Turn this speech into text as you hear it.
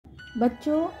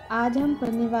बच्चों आज हम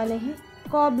पढ़ने वाले हैं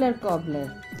cobbler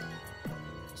cobbler.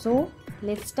 So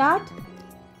let's start.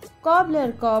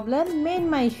 Cobbler cobbler made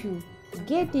my shoe,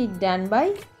 get it done by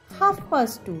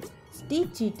 2:30.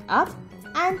 Stitch it up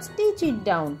and stitch it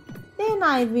down, then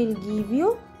I will give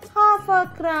you half a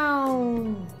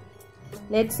crown.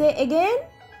 Let's say again.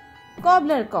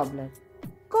 Cobbler cobbler,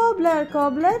 cobbler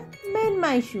cobbler made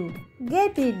my shoe,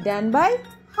 get it done by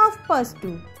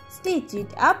 2:30. Stitch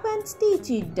it up and stitch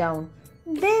it down,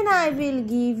 then I will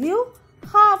give you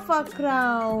half a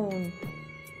crown.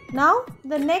 Now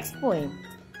the next poem.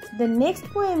 The next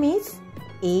poem is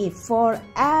A for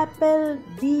apple,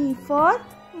 B for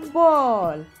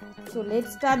ball. So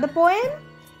let's start the poem.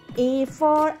 A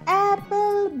for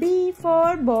apple, B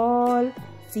for ball,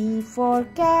 C for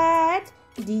cat,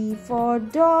 D for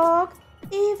dog.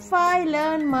 If I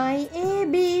learn my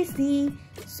ABC,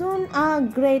 soon a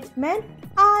great man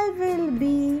I will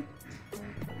be.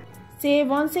 Say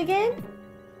once again.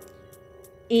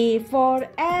 A for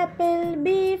apple,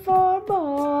 B for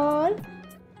ball,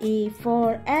 A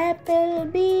for apple,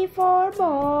 B for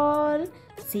ball,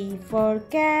 C for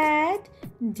cat,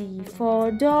 D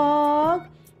for dog.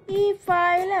 If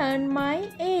I learn my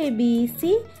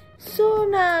ABC,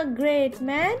 soon a great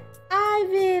man I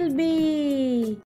will be.